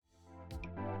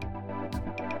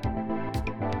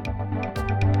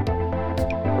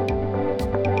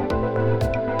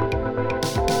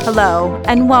Hello,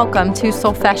 and welcome to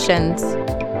Soulfessions.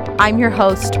 I'm your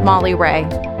host, Molly Ray.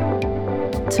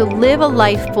 To live a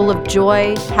life full of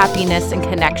joy, happiness, and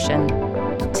connection,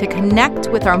 to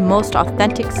connect with our most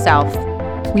authentic self,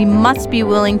 we must be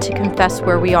willing to confess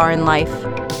where we are in life.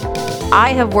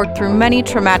 I have worked through many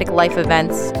traumatic life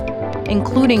events,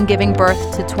 including giving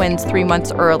birth to twins 3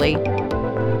 months early.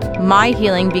 My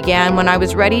healing began when I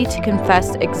was ready to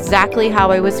confess exactly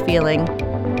how I was feeling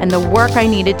and the work I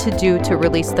needed to do to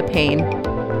release the pain.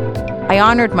 I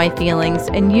honored my feelings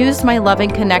and used my loving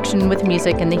connection with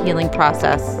music in the healing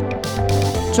process.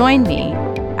 Join me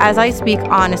as I speak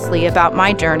honestly about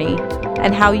my journey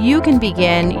and how you can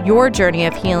begin your journey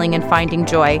of healing and finding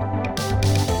joy.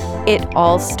 It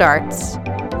all starts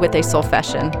with a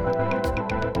Soulfession.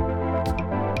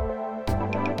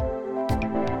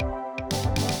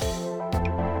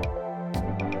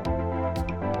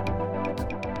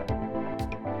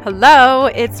 Hello,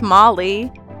 it's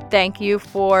Molly. Thank you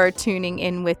for tuning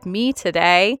in with me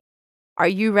today. Are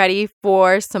you ready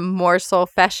for some more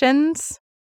Soulfessions?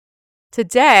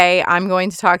 Today, I'm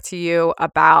going to talk to you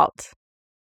about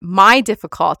my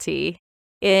difficulty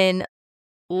in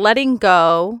letting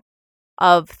go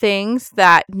of things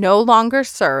that no longer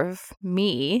serve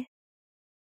me,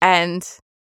 and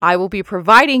I will be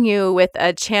providing you with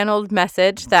a channeled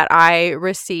message that I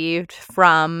received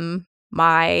from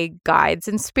my guides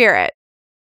in spirit.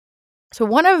 So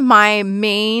one of my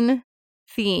main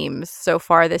themes so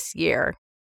far this year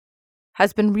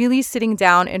has been really sitting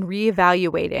down and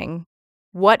reevaluating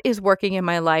what is working in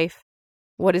my life,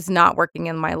 what is not working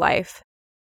in my life,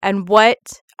 and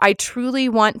what I truly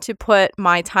want to put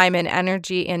my time and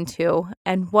energy into,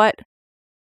 and what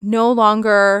no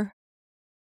longer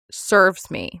serves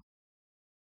me.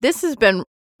 This has been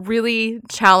really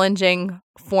challenging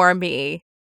for me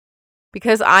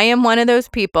because I am one of those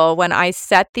people, when I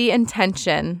set the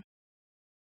intention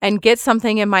and get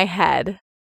something in my head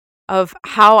of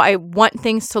how I want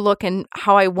things to look and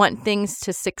how I want things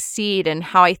to succeed and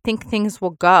how I think things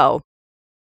will go,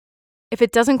 if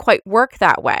it doesn't quite work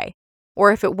that way,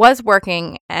 or if it was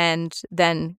working and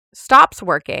then stops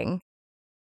working,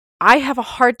 I have a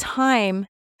hard time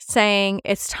saying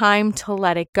it's time to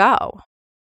let it go.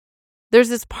 There's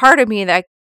this part of me that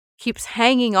keeps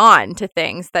hanging on to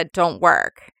things that don't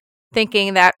work,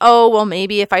 thinking that, oh, well,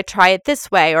 maybe if I try it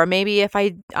this way, or maybe if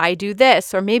I do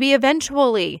this, or maybe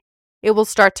eventually it will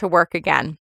start to work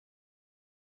again.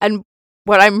 And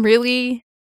what I'm really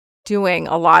doing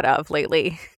a lot of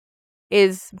lately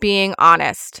is being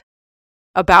honest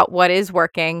about what is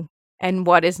working and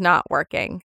what is not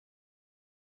working.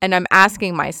 And I'm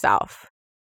asking myself,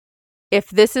 if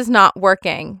this is not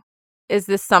working, is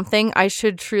this something I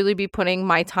should truly be putting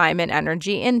my time and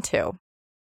energy into?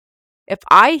 If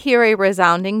I hear a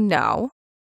resounding no,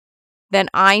 then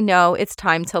I know it's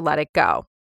time to let it go.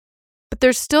 But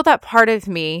there's still that part of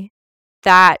me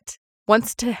that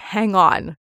wants to hang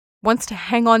on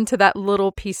to that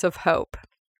little piece of hope.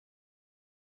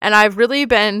 And I've really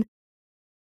been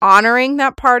honoring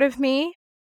that part of me.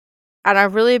 And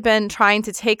I've really been trying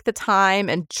to take the time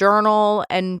and journal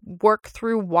and work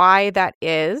through why that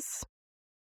is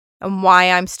and why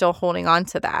I'm still holding on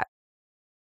to that.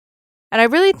 And I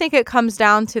really think it comes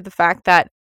down to the fact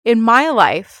that in my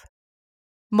life,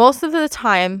 most of the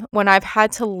time when I've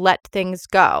had to let things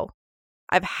go,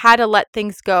 I've had to let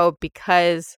things go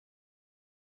because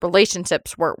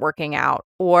relationships weren't working out,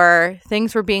 or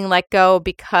things were being let go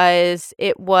because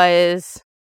it was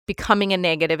becoming a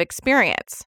negative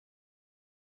experience.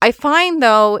 I find,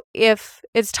 though, if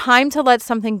it's time to let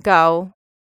something go,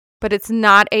 but it's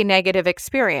not a negative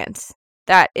experience,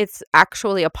 that it's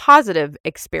actually a positive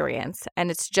experience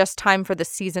and it's just time for the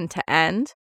season to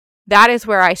end, that is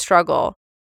where I struggle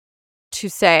to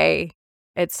say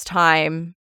it's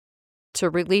time to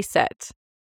release it.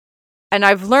 And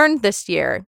I've learned this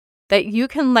year that you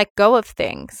can let go of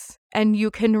things and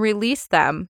you can release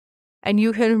them, and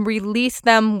you can release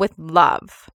them with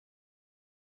love.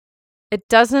 It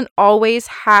doesn't always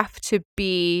have to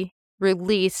be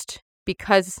released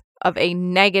because of a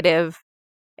negative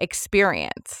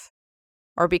experience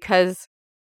or because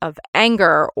of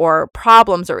anger or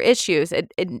problems or issues.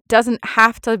 It doesn't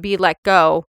have to be let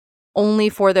go only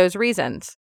for those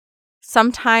reasons.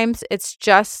 Sometimes it's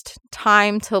just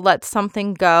time to let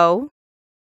something go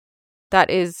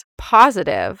that is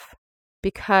positive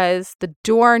because the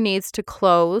door needs to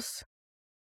close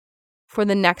for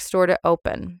the next door to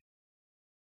open.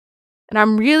 And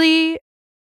I'm really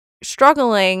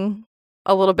struggling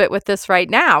a little bit with this right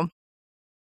now.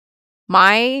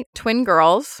 My twin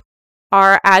girls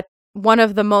are at one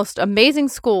of the most amazing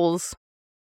schools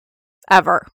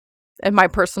ever. in my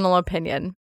personal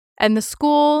opinion. And the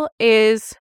school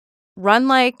is run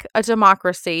like a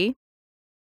democracy,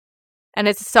 and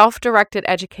it's self-directed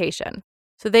education.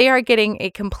 So they are getting a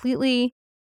completely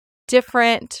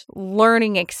different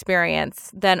learning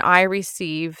experience than I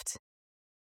received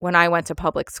when I went to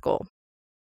public school.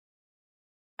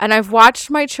 And I've watched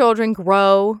my children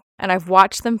grow, and I've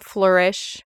watched them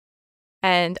flourish,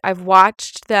 and I've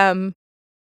watched them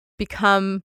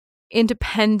become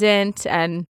independent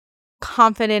and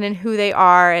confident in who they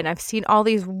are. And I've seen all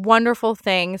these wonderful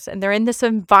things, and they're in this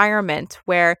environment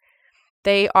where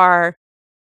they know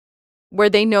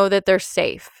that they're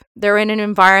safe. They're in an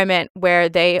environment where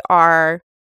they are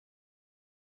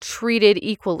treated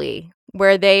equally,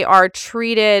 where they are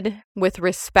treated with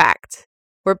respect,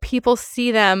 where people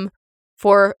see them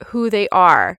for who they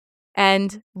are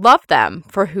and love them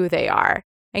for who they are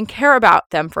and care about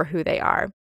them for who they are.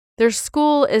 Their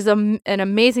school is an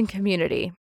amazing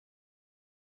community,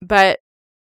 but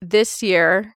this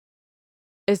year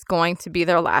is going to be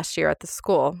their last year at the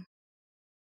school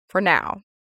for now.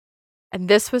 And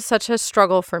this was such a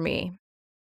struggle for me.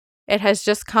 It has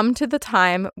just come to the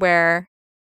time where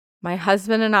my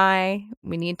husband and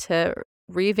we need to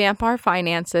revamp our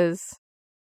finances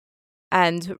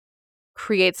and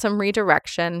create some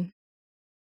redirection.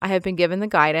 I have been given the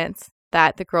guidance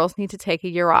that the girls need to take a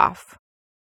year off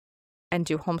and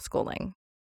do homeschooling,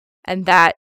 and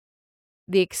that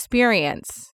the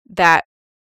experience that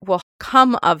will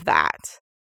come of that,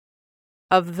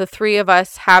 of the three of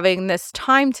us having this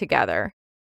time together,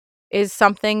 is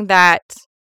something that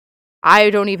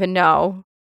I don't even know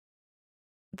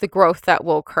the growth that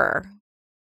will occur.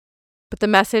 But the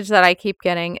message that I keep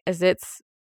getting is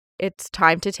it's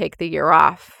time to take the year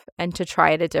off and to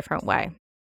try it a different way.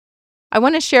 I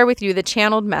want to share with you the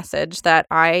channeled message that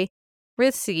I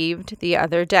received the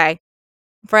other day.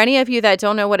 For any of you that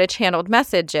don't know what a channeled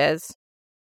message is,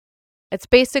 it's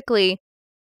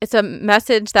a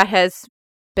message that has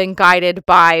been guided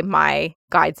by my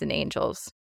guides and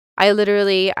angels.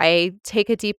 I take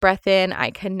a deep breath in,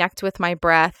 I connect with my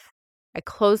breath, I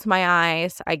close my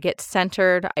eyes, I get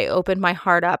centered, I open my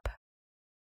heart up,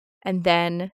 and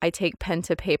then I take pen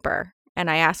to paper and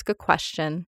I ask a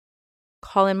question,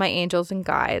 call in my angels and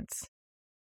guides,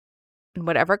 and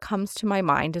whatever comes to my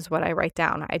mind is what I write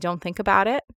down. I don't think about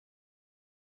it,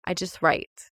 I just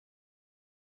write,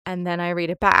 and then I read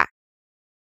it back.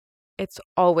 It's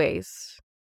always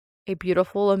a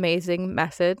beautiful, amazing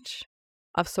message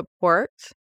of support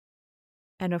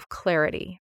and of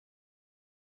clarity.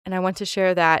 And I want to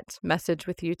share that message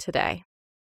with you today.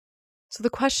 So the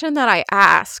question that I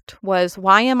asked was,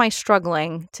 why am I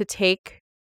struggling to take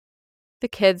the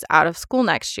kids out of school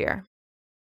next year?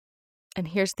 And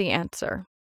here's the answer.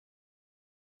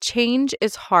 Change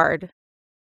is hard.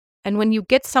 And when you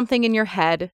get something in your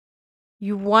head,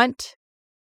 you want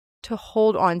to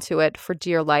hold on to it for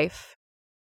dear life.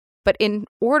 But in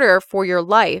order for your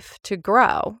life to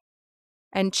grow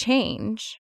and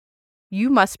change, you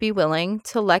must be willing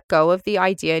to let go of the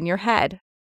idea in your head.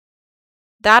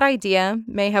 That idea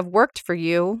may have worked for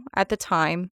you at the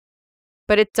time,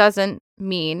 but it doesn't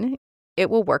mean it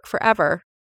will work forever.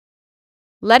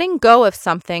 Letting go of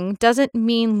something doesn't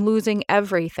mean losing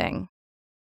everything.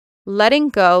 Letting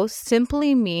go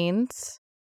simply means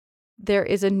there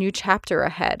is a new chapter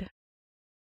ahead.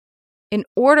 In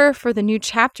order for the new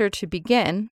chapter to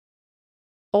begin,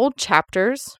 old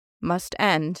chapters must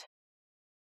end.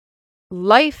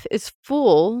 Life is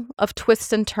full of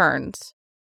twists and turns.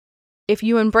 If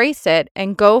you embrace it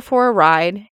and go for a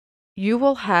ride, you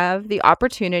will have the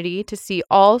opportunity to see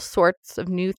all sorts of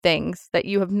new things that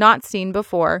you have not seen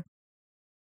before.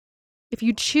 If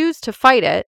you choose to fight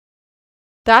it,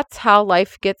 that's how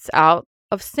life gets out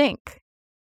of sync.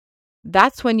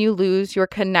 That's when you lose your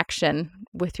connection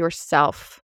with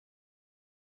yourself.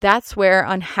 That's where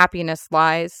unhappiness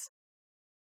lies.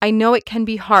 I know it can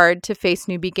be hard to face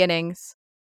new beginnings,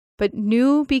 but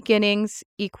new beginnings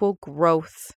equal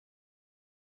growth.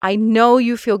 I know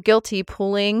you feel guilty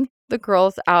pulling the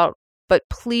girls out, but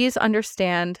please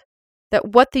understand that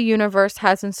what the universe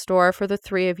has in store for the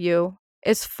three of you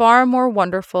is far more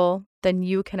wonderful than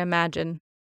you can imagine.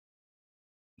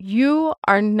 You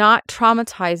are not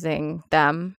traumatizing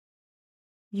them.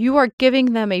 You are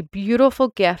giving them a beautiful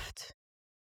gift.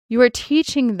 You are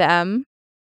teaching them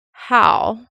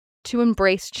how to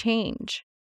embrace change.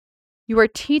 You are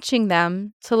teaching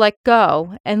them to let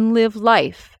go and live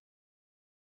life.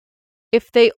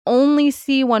 If they only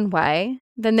see one way,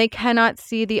 then they cannot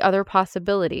see the other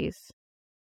possibilities.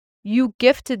 You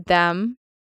gifted them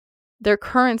their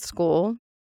current school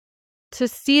to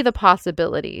see the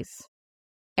possibilities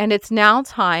And it's now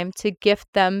time to gift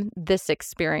them this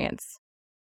experience.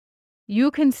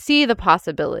 You can see the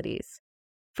possibilities.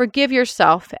 Forgive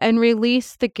yourself and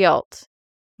release the guilt.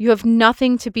 You have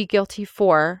nothing to be guilty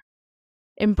for.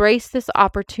 Embrace this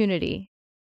opportunity.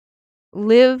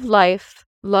 Live life,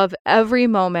 love every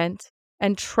moment,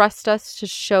 and trust us to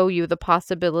show you the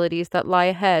possibilities that lie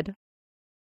ahead.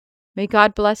 May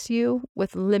God bless you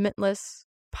with limitless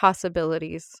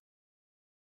possibilities.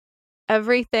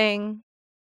 Everything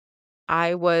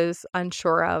I was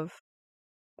unsure of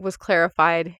was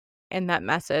clarified in that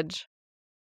message.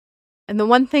 And the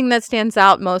one thing that stands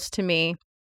out most to me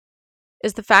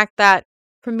is the fact that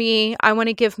for me, I want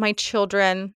to give my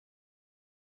children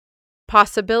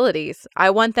possibilities. I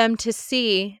want them to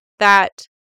see that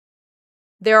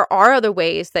there are other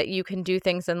ways that you can do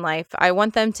things in life. I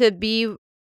want them to be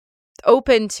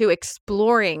open to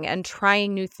exploring and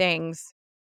trying new things.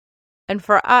 And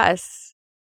for us,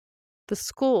 the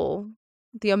school,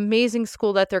 the amazing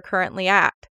school that they're currently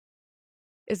at,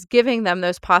 is giving them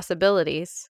those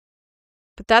possibilities.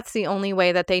 But that's the only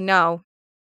way that they know.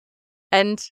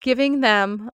 And giving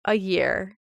them a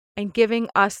year and giving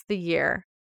us the year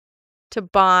to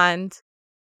bond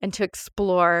and to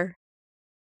explore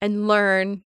and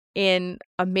learn in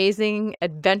amazing,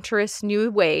 adventurous new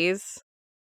ways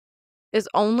is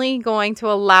only going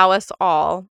to allow us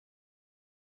all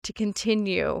to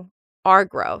continue our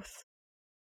growth.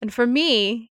 And for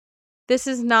me, this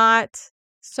is not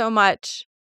so much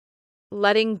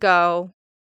letting go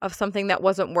of something that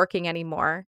wasn't working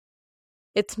anymore.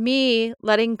 It's me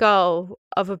letting go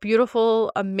of a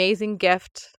beautiful, amazing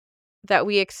gift that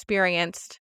we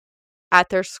experienced at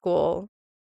their school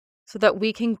so that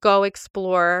we can go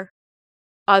explore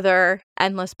other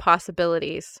endless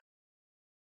possibilities.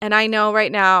 And I know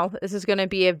right now this is going to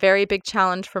be a very big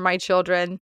challenge for my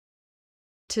children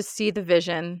to see the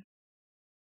vision.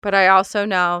 But I also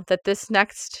know that this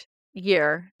next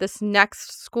year, this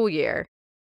next school year,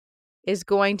 is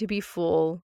going to be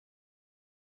full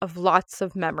of lots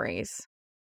of memories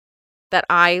that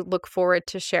I look forward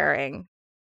to sharing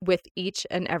with each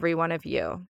and every one of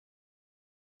you.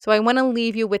 So I want to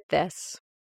leave you with this.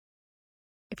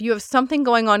 If you have something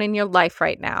going on in your life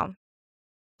right now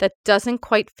that doesn't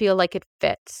quite feel like it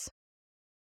fits,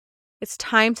 it's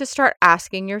time to start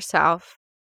asking yourself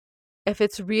if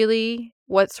it's really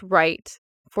what's right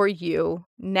for you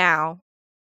now.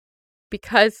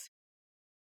 Because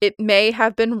it may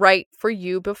have been right for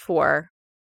you before,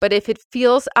 but if it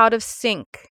feels out of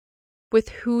sync with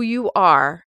who you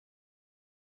are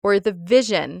or the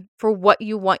vision for what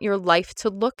you want your life to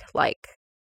look like,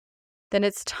 then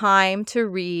it's time to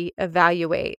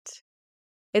reevaluate.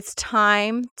 It's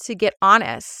time to get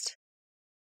honest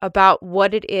about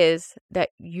what it is that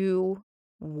you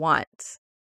want.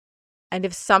 And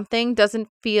if something doesn't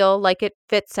feel like it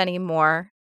fits anymore,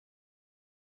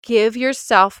 give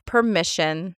yourself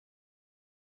permission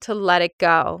to let it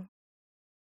go.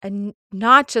 And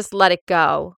not just let it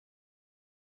go,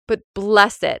 but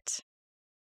bless it.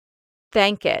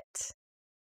 Thank it.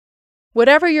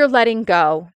 Whatever you're letting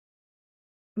go,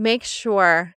 make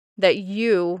sure that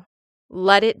you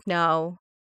let it know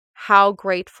how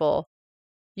grateful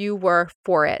you were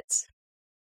for it.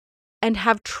 And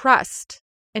have trust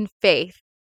and faith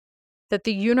that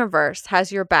the universe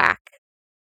has your back,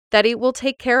 that it will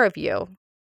take care of you.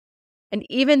 And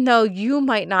even though you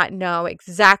might not know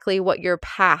exactly what your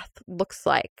path looks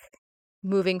like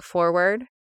moving forward,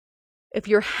 if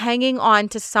you're hanging on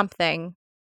to something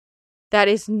that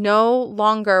is no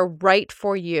longer right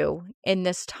for you in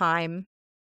this time,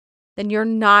 then you're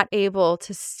not able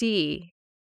to see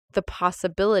the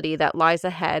possibility that lies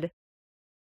ahead.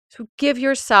 So give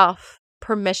yourself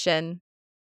permission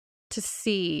to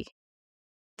see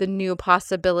the new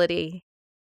possibility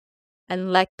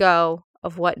and let go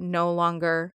of what no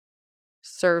longer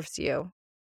serves you.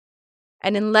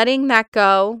 And in letting that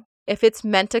go, if it's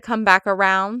meant to come back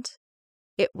around,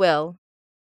 it will.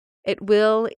 It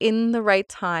will in the right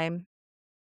time.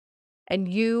 And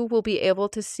you will be able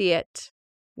to see it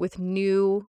with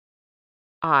new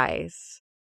eyes.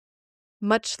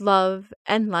 Much love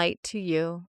and light to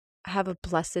you. Have a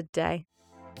blessed day.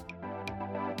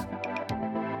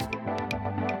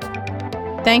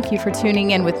 Thank you for tuning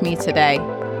in with me today.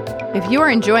 If you are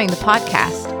enjoying the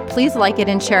podcast, please like it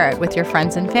and share it with your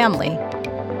friends and family.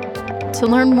 To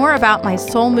learn more about my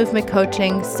soul movement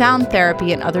coaching, sound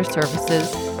therapy, and other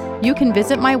services, you can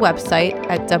visit my website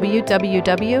at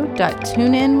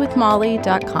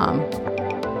www.tuneinwithmolly.com.